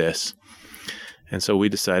we do this. And so we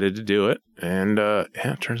decided to do it. And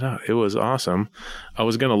it turns out it was awesome. I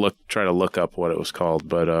was going to try to look up what it was called,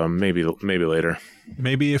 but maybe later.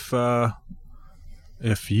 Maybe if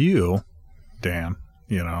you, Dan,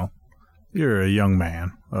 you're a young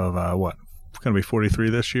man of going to be 43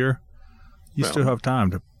 this year. You still have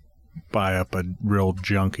time to buy up a real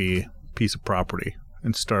junky piece of property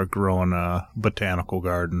and start growing a botanical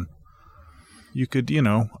garden. You could,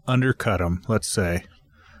 undercut them, let's say.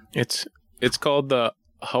 It's called the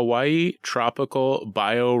Hawaii Tropical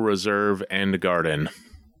Bioreserve and Garden.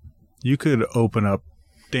 You could open up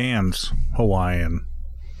Dan's Hawaiian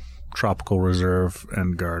Tropical Reserve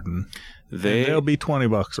and Garden. They'll be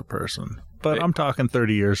 $20 a person. But I'm talking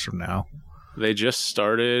 30 years from now. They just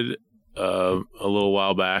started a little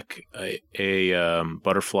while back a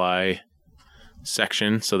butterfly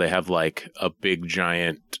section. So they have like a big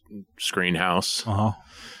giant screen house. Uh-huh.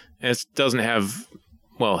 And it doesn't have...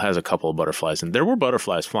 Well, it has a couple of butterflies, and there were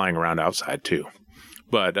butterflies flying around outside too.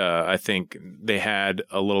 But I think they had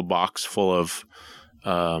a little box full of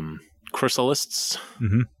chrysalists.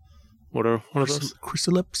 Mm-hmm. What are those?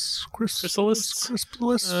 Chrysalists.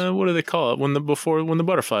 Chrysalists. What do they call it when the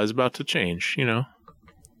butterfly is about to change?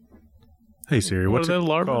 Hey Siri, what's it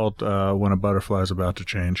called when a butterfly is about to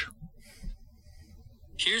change?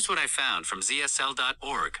 Here's what I found from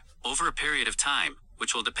ZSL.org. Over a period of time,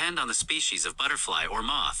 which will depend on the species of butterfly or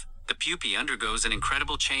moth, the pupae undergoes an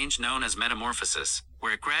incredible change known as metamorphosis,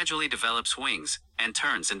 where it gradually develops wings and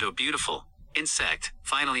turns into a beautiful insect,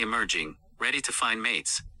 finally emerging, ready to find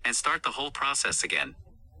mates, and start the whole process again.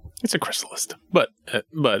 It's a chrysalis. But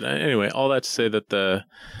anyway, all that to say that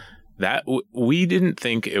we didn't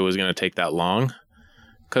think it was going to take that long,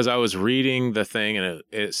 because I was reading the thing and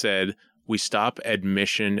it said we stop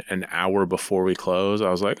admission an hour before we close. I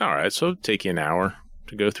was like, all right, so it'll take you an hour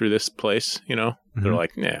to go through this place, Mm-hmm. They're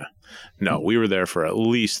like, yeah. No, we were there for at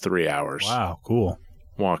least 3 hours. Wow, cool.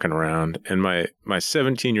 Walking around. And my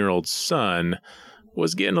 17-year-old son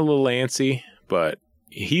was getting a little antsy, but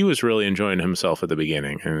he was really enjoying himself at the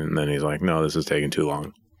beginning. And then he's like, no, this is taking too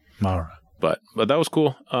long. All right. But that was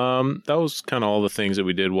cool. That was kind of all the things that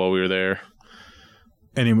we did while we were there.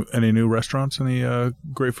 Any new restaurants? Any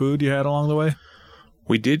great food you had along the way?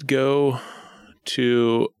 We did go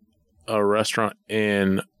to a restaurant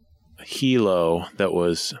in Hilo that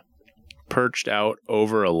was perched out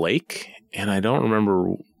over a lake, and I don't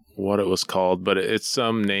remember what it was called, but it's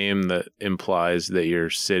some name that implies that you're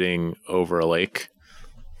sitting over a lake.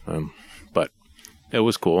 But it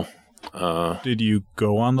was cool. Did you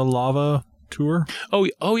go on the lava tour?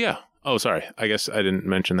 Oh yeah. Oh, sorry. I guess I didn't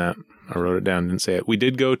mention that. I wrote it down, didn't say it. We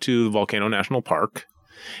did go to Volcano National Park,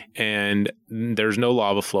 and there's no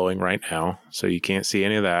lava flowing right now, so you can't see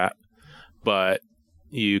any of that. But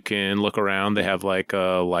you can look around. They have like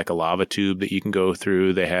a lava tube that you can go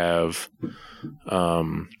through. They have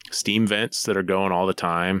steam vents that are going all the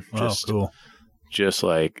time. Cool. Just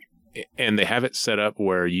like, and they have it set up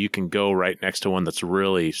where you can go right next to one that's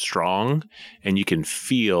really strong, and you can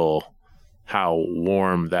feel how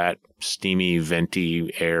warm that steamy,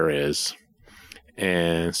 venti air is.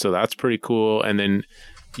 And so that's pretty cool. And then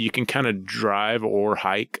you can kind of drive or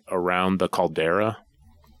hike around the caldera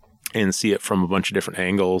and see it from a bunch of different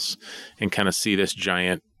angles and kind of see this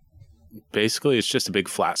giant, basically it's just a big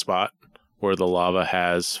flat spot where the lava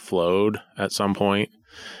has flowed at some point.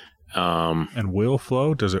 And will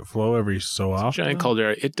flow? Does it flow every so often? Giant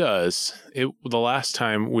caldera. It does. The last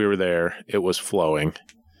time we were there, it was flowing.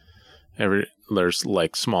 There's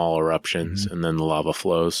like small eruptions, and then the lava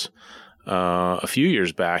flows. A few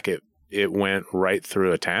years back, it went right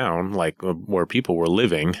through a town, like where people were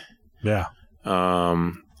living. Yeah.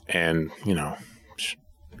 And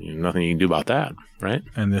nothing you can do about that, right?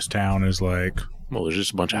 And this town is like, well, there's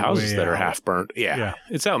just a bunch of houses that are half burnt. Yeah,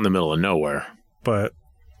 it's out in the middle of nowhere. But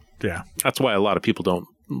yeah, that's why a lot of people don't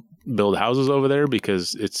build houses over there,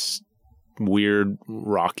 because it's weird,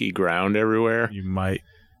 rocky ground everywhere.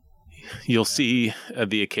 You'll see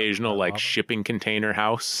the occasional like shipping container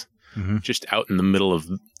house just out in the middle of.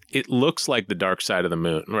 It looks like the dark side of the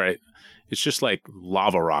moon, right? It's just like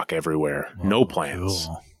lava rock everywhere, no plants.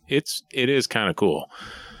 Cool. It is kind of cool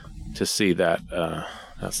to see that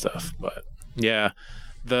stuff. But yeah,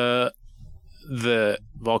 the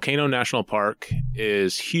Volcano National Park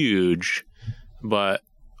is huge, but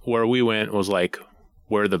where we went was like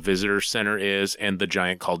where the visitor center is and the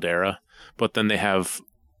giant caldera. But then they have,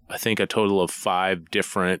 I think, a total of 5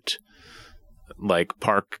 different like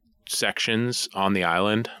park sections on the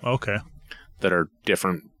island. Okay. That are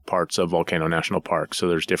different parts of Volcano National Park. So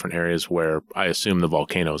there's different areas where I assume the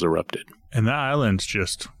volcano's erupted. And the island's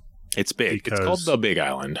just... It's big. It's called the Big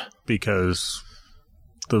Island. Because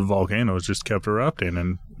the volcanoes just kept erupting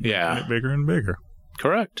and making it bigger and bigger.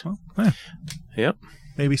 Correct. Well, Yep.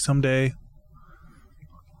 Maybe someday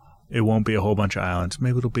it won't be a whole bunch of islands.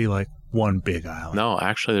 Maybe it'll be like one big island. No,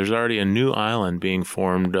 actually, there's already a new island being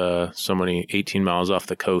formed 18 miles off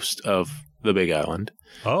the coast of the Big Island.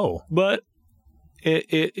 Oh. But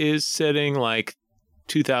it is sitting like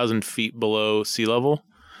 2,000 feet below sea level.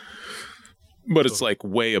 But it's like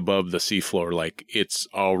way above the seafloor. Like it's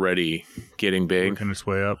already getting big. Working its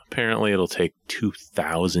way up. Apparently, it'll take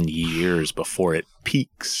 2,000 years before it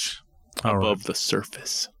peaks above the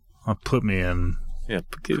surface. Put me in. Yeah,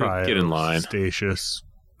 get in line. Statius.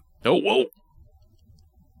 Oh, whoa.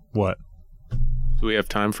 What? Do we have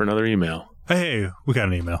time for another email? Hey, we got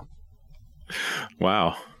an email.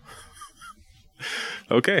 Wow.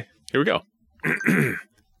 Okay, here we go.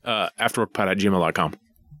 Afterworkpod@gmail.com.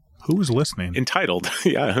 Who's listening? Entitled,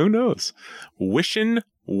 yeah, who knows? Wishin'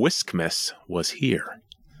 Whiskmas was here.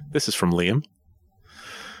 This is from Liam.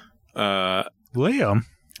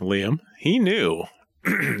 Liam. He knew.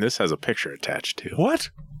 This has a picture attached to.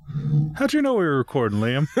 What? How'd you know we were recording,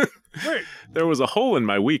 Liam? Wait. There was a hole in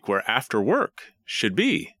my week where after work should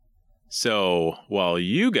be. So while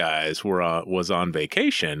you guys was on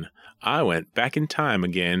vacation, I went back in time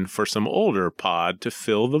again for some older pod to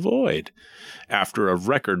fill the void. After a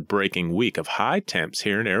record-breaking week of high temps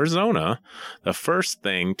here in Arizona, the first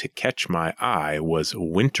thing to catch my eye was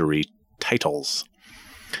wintry titles.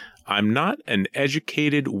 I'm not an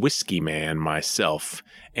educated whiskey man myself,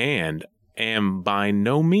 and am by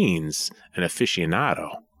no means an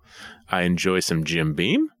aficionado. I enjoy some Jim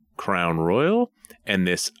Beam, Crown Royal, and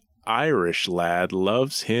this Irish lad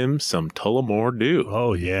loves him some Tullamore Dew.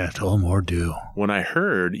 Oh, yeah, Tullamore Dew. When I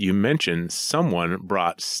heard you mention someone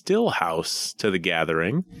brought Stillhouse to the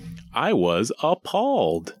gathering, I was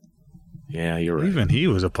appalled. Yeah, you're right. Even he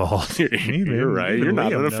was appalled. You're right. You're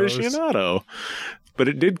not an aficionado. But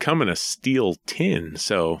it did come in a steel tin,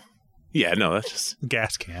 so... Yeah, no, that's just...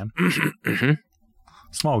 Gas can. Mm-hmm.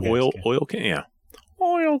 Small gas can. Oil can, yeah.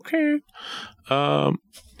 Oil can.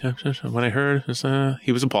 When I heard this,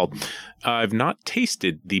 he was appalled. I've not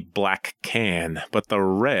tasted the black can, but the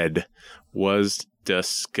red was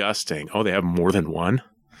disgusting. Oh, they have more than one?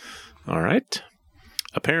 All right.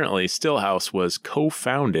 Apparently, Stillhouse was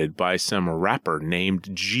co-founded by some rapper named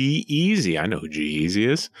G-Eazy. I know who G-Eazy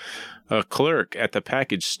is. A clerk at the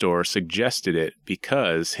package store suggested it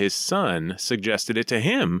because his son suggested it to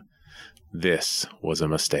him. This was a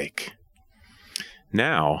mistake.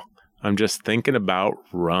 Now, I'm just thinking about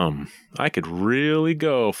rum. I could really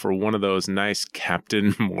go for one of those nice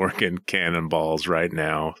Captain Morgan cannonballs right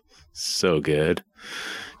now. So good.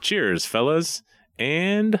 Cheers, fellas.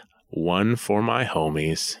 And one for my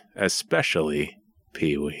homies, especially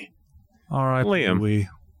Pee-wee. All right, Liam. Pee-wee.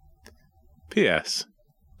 P.S.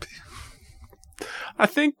 I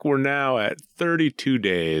think we're now at 32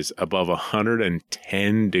 days above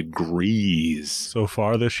 110 degrees. So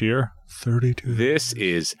far this year, 32. This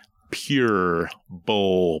is pure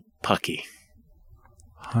bull pucky.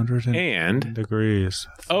 110 degrees.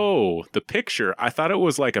 Oh, the picture. I thought it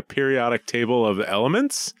was like a periodic table of the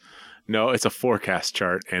elements. No, it's a forecast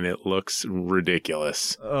chart, and it looks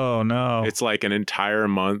ridiculous. Oh, no. It's like an entire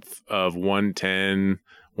month of 110,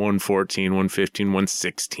 114, 115,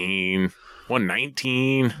 116,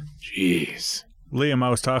 119. Jeez. Liam, I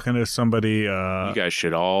was talking to somebody. You guys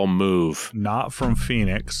should all move. Not from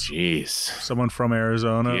Phoenix. Jeez. Someone from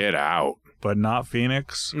Arizona. Get out. But not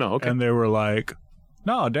Phoenix. No, okay. And they were like,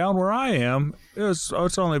 no, down where I am,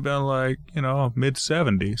 it's only been like,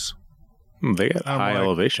 mid-70s. They got high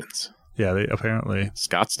elevations. Yeah, apparently.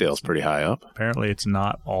 Scottsdale's pretty high up. Apparently it's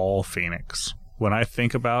not all Phoenix. When I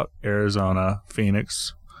think about Arizona,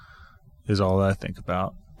 Phoenix is all that I think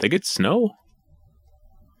about. They get snow?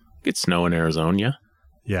 Get snow in Arizona.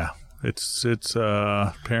 Yeah. It's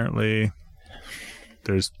apparently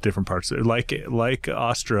there's different parts. Like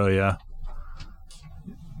Australia.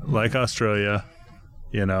 Like Australia,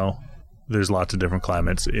 there's lots of different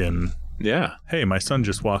climates in. Yeah. Hey, my son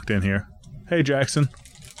just walked in here. Hey, Jackson.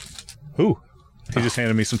 Ooh. He just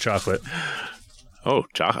handed me some chocolate. Oh,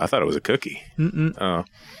 I thought it was a cookie. Mm-mm.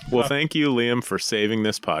 Well, thank you, Liam, for saving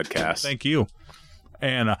this podcast. Thank you.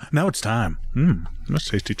 And now it's time. That's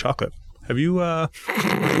tasty chocolate. Have you,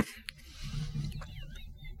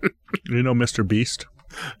 Mr. Beast?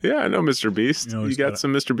 Yeah, I know Mr. Beast. You got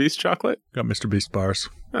some Mr. Beast chocolate? Got Mr. Beast bars.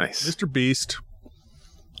 Nice. Mr. Beast.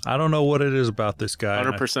 I don't know what it is about this guy.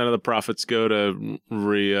 100% of the profits go to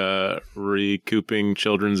recouping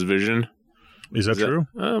children's vision. Is that true?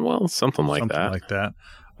 Well, something like that.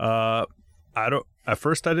 At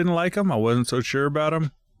first I didn't like him. I wasn't so sure about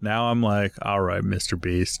him. Now I'm like, all right, Mr.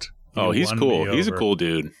 Beast. He's cool. He's a cool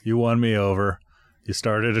dude. You won me over. You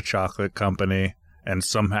started a chocolate company, and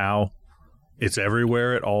somehow it's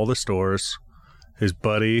everywhere at all the stores. He's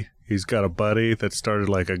got a buddy that started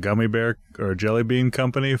like a gummy bear or a jelly bean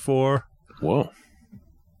company for. Whoa.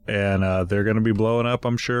 And they're going to be blowing up,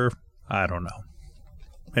 I'm sure. I don't know.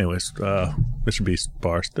 Anyways, Mr. Beast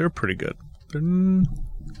bars, they're pretty good.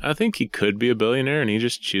 I think he could be a billionaire, and he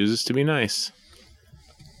just chooses to be nice.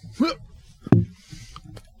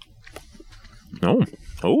 Oh,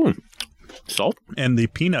 salt. And the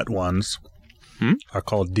peanut ones are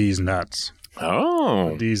called D's Nuts.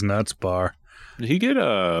 Oh. D's Nuts bar. Did he get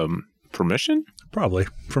permission? Probably.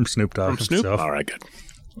 From Snoop Dogg himself. Snoop? All right, good.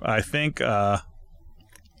 I think I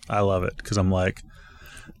love it because I'm like,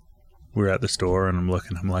 we're at the store and I'm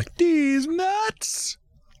like, D's Nuts.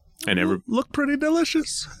 And look pretty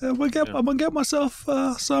delicious. I'm gonna get myself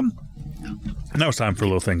some. Now it's time for a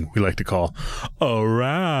little thing we like to call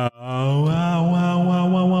around the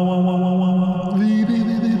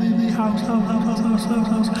house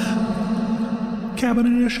cabin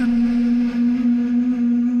edition.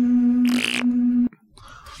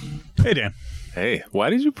 Hey, Dan. Hey,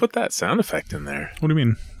 why did you put that sound effect in there? What do you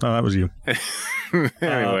mean? Oh, that was you.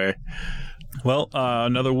 Anyway. Well,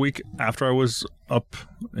 another week after I was up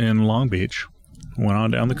in Long Beach, went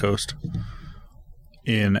on down the coast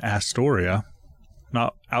in Astoria,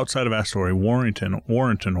 not outside of Astoria, Warrenton,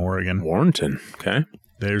 Oregon. Warrenton, okay.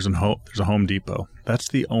 There's a Home Depot. That's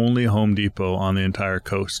the only Home Depot on the entire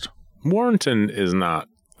coast. Warrenton is not.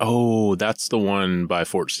 Oh, that's the one by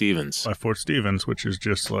Fort Stevens. By Fort Stevens, which is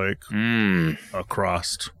just like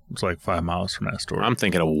across. It's like 5 miles from Astoria. I'm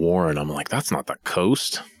thinking of Warren. I'm like, that's not the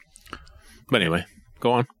coast. But anyway,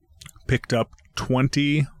 go on. Picked up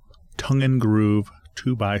 20 tongue and groove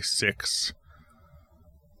 2x6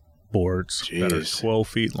 boards that are 12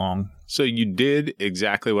 feet long. So you did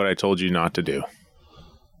exactly what I told you not to do.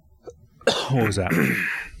 What was that?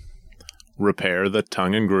 Repair the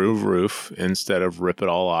tongue and groove roof instead of rip it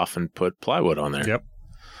all off and put plywood on there. Yep.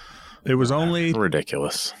 It was only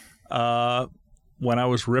ridiculous. When I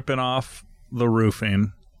was ripping off the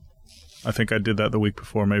roofing, I think I did that the week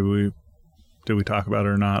before. Maybe did we talk about it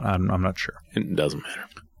or not? I'm not sure. It doesn't matter.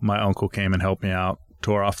 My uncle came and helped me out,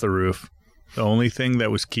 tore off the roof. The only thing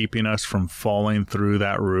that was keeping us from falling through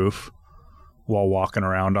that roof while walking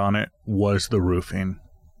around on it was the roofing.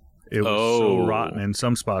 It was so rotten in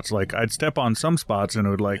some spots. Like, I'd step on some spots and it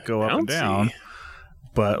would like go up and down.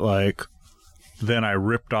 But like, then I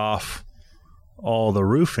ripped off all the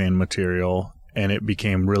roofing material and it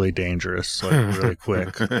became really dangerous, like really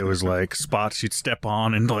quick. It was like spots you'd step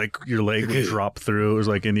on and like your leg would drop through. It was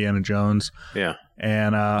like Indiana Jones. Yeah.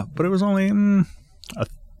 And but it was only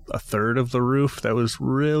a third of the roof that was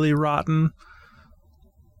really rotten,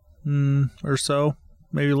 or so,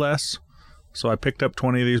 maybe less. So I picked up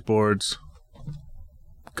 20 of these boards,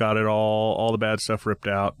 got it all the bad stuff ripped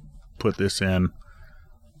out, put this in.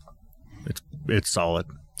 It's solid.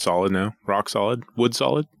 Solid now? Rock solid? Wood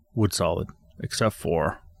solid? Wood solid. Except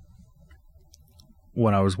for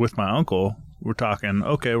when I was with my uncle, we're talking,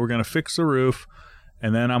 okay, we're going to fix the roof,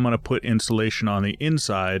 and then I'm going to put insulation on the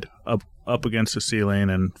inside up against the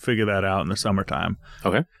ceiling and figure that out in the summertime.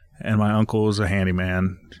 Okay. And my uncle is a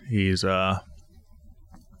handyman. He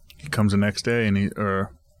comes the next day and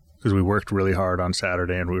because we worked really hard on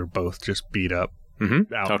Saturday and we were both just beat up.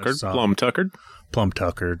 Tuckered, plum tuckered. Plum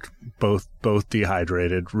tuckered, both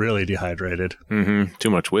dehydrated, really dehydrated. Too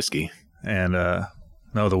much whiskey. And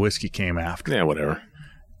no, the whiskey came after. Yeah, whatever.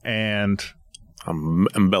 And I'm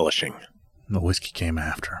embellishing. The whiskey came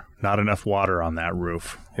after. Not enough water on that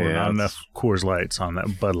roof. Or Yeah, not enough Coors Lights on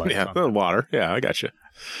that, Bud Lights. Yeah, on the water. Yeah, I got you.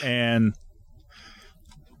 And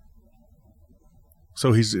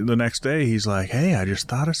so the next day he's like, "Hey, I just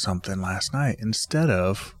thought of something last night. Instead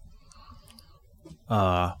of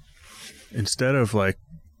like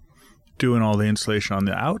doing all the insulation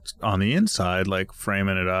on the inside, like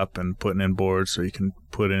framing it up and putting in boards so you can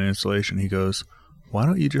put in insulation," he goes, "Why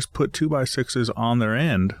don't you just put 2x6s on their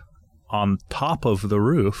end on top of the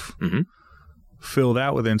roof, fill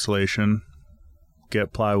that with insulation,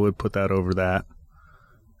 get plywood, put that over that,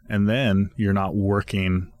 and then you're not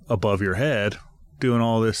working above your head doing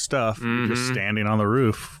all this stuff, you're just standing on the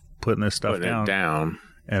roof putting this stuff down,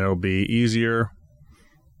 and it'll be easier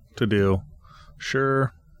to do.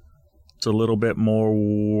 Sure, it's a little bit more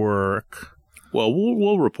work." Well,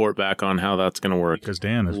 we'll report back on how that's going to work because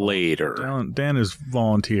Dan is later. Dan has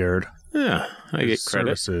volunteered. Yeah, I get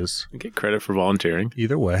credit. Services. I get credit for volunteering.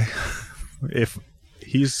 Either way, if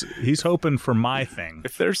he's hoping for my thing.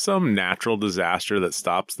 If there's some natural disaster that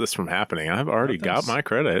stops this from happening, I've already got my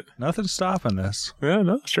credit. Nothing's stopping this. Yeah,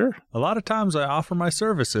 no, sure. A lot of times I offer my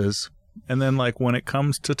services, and then like when it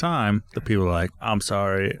comes to time, the people are like, "I'm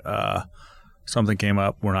sorry, something came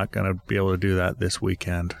up. We're not going to be able to do that this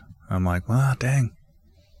weekend." I'm like, "Well, dang.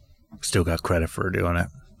 Still got credit for doing it.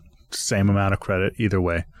 Same amount of credit either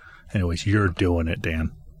way." Anyways, you're doing it,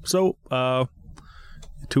 Dan. So,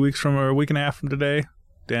 2 weeks from or a week and a half from today,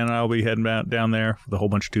 Dan and I will be heading down there with a whole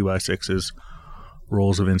bunch of 2x6s,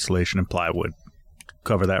 rolls of insulation and plywood,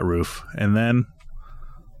 cover that roof, and then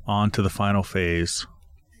on to the final phase.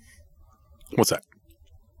 What's that?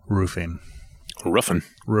 Roofing. Roofing.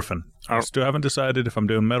 I still haven't decided if I'm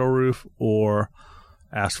doing metal roof or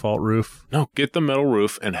asphalt roof. No, get the metal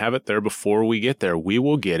roof and have it there before we get there. We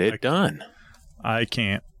will get it done. I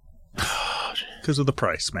can't. Because of the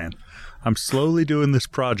price, man. I'm slowly doing this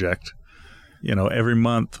project. You know, every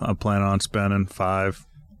month I'm planning on spending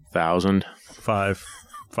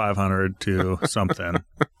 $500 to something,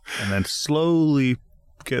 and then slowly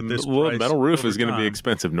get this. Well, metal roof is going to be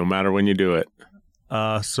expensive no matter when you do it.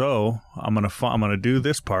 So I'm gonna do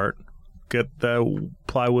this part, get the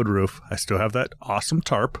plywood roof. I still have that awesome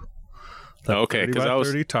tarp. Okay, because I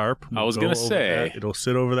was going to say it'll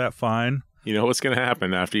sit over that fine. You know what's going to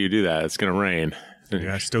happen after you do that? It's going to rain.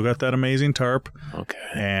 Yeah, I still got that amazing tarp. Okay.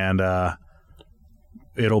 And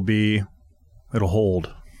it'll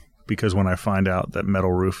hold, because when I find out that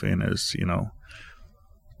metal roofing is,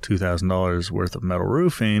 $2,000 worth of metal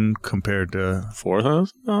roofing compared to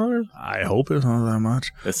 $4,000? I hope it's not that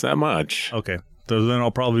much. It's that much. Okay. So then I'll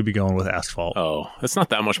probably be going with asphalt. Oh, it's not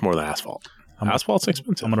that much more than asphalt. Asphalt's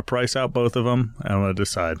expensive. I'm going to price out both of them, and I'm going to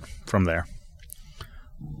decide from there.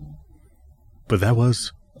 But that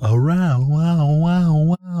was around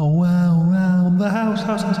the house,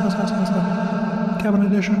 cabin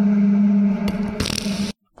edition.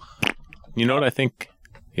 You know what I think?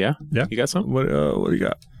 Yeah? Yeah. You got something? What do you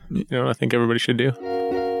got? You know what I think everybody should do?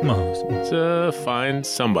 No. Find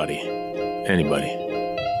somebody, anybody,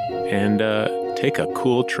 and take a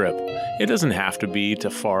cool trip. It doesn't have to be to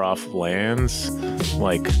far off lands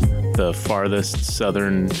like the farthest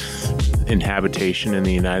southern inhabitation in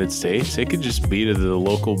the United States. It could just be to the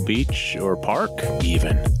local beach or park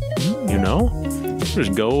even,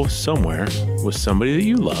 Just go somewhere with somebody that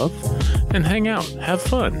you love and hang out, have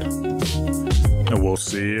fun. And we'll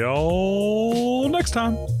see y'all next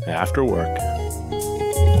time. After work.